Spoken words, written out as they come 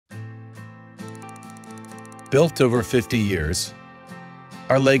Built over 50 years,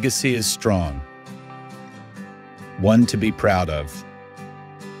 our legacy is strong. One to be proud of,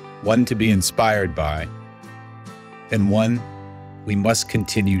 one to be inspired by, and one we must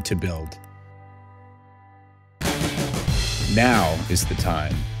continue to build. Now is the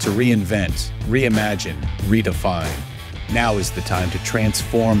time to reinvent, reimagine, redefine. Now is the time to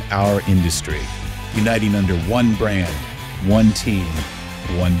transform our industry, uniting under one brand, one team,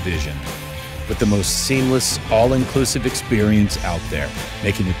 one vision. With the most seamless, all-inclusive experience out there,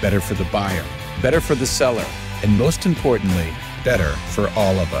 making it better for the buyer, better for the seller, and most importantly, better for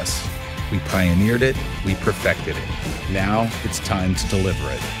all of us. We pioneered it, we perfected it. Now it's time to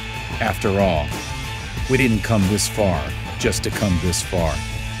deliver it. After all, we didn't come this far just to come this far.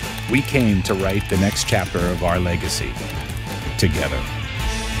 We came to write the next chapter of our legacy together.